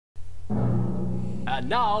And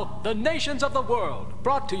now, the nations of the world,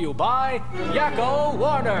 brought to you by Yakko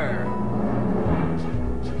Warner.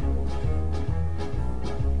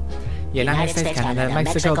 United States, Canada,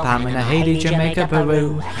 Mexico, Panama, Haiti, Jamaica,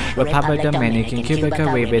 Peru, Republic, Dominican, Cuba,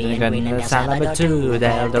 Caribbean, Ghana, Salvador,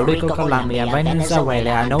 Puerto Rico, Colombia,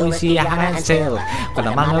 Venezuela, Indonesia, Haiti,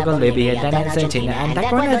 Guatemala, Libya, Argentina,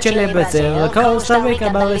 Antigua, Chile, Brazil, Costa Rica,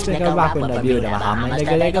 Bolivia, Nicaragua, Bermuda, Bahamas,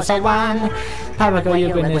 Nicaragua, Taiwan,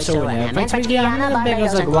 Paraguay, Venezuela, Venezuela,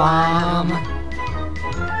 Vegas, Guam.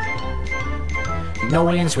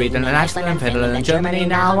 Norway and Sweden and Iceland and Finland and Germany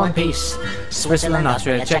now one piece. Switzerland,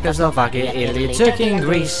 Austria, Czechoslovakia, Italy, Turkey and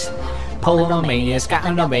Greece. Poland, Romania,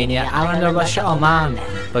 Scotland, Albania, Ireland, Russia, Oman.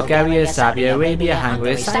 Bulgaria, Saudi Arabia,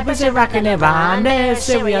 Hungary, Cyprus, Iraq and Iran. There's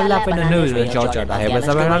Syria, Lebanon, New Zealand, Georgia, the Hebrews,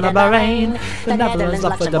 Ireland, Bahrain. The Netherlands,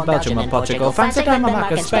 Africa, Belgium and Portugal, France,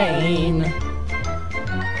 Denmark and Spain.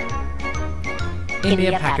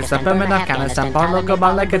 India, Pakistan, Burma, Afghanistan, Bangladesh,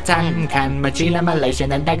 Bangladesh, China, Malaysia,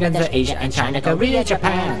 and Asia and China, Korea,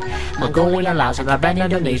 Japan, Mongolia, Laos, and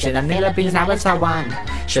Indonesia, and Philippines, and Taiwan,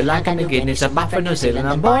 Sri Lanka, and Guinea, South Africa, New Zealand,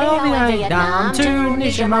 and Vietnam,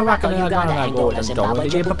 Tunisia, Morocco, and Ghana, Jordan,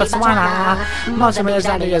 Dominica, Botswana, Mozambique,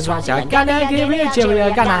 Zambia, Swaziland, Ghana,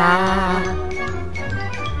 Nigeria, Ghana.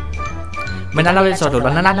 Manila is total,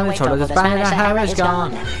 Banana is total, the Spanish Harris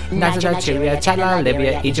gone. Nigeria, Chad,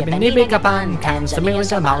 Libya, Egypt, and Libya, Japan, Kansas,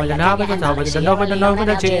 America, Maui, and Africa,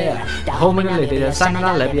 the chair. The home in Libya, San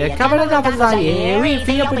Libya, covered it up as I hear. We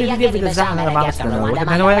feel pretty different the sound of the Boston, with the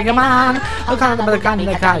Manuel man. I'll call the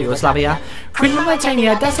Canada, Yugoslavia, Queen of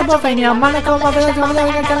Britannia, Pennsylvania, Monaco,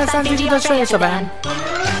 the Trace of them.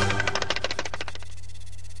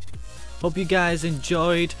 Hope you guys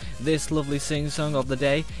enjoyed this lovely sing-song of the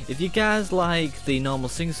day. If you guys like the normal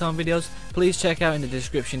sing-song videos, please check out in the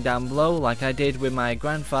description down below, like I did with my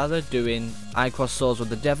grandfather doing I Cross Swords with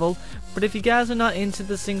the Devil. But if you guys are not into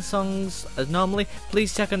the sing-songs as normally,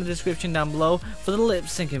 please check in the description down below for the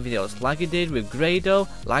lip-syncing videos, like I did with Grado,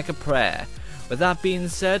 Like a Prayer. With that being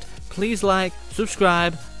said, please like,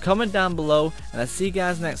 subscribe, comment down below, and I'll see you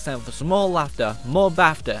guys next time for some more laughter, more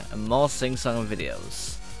BAFTA, and more sing-song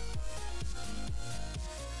videos.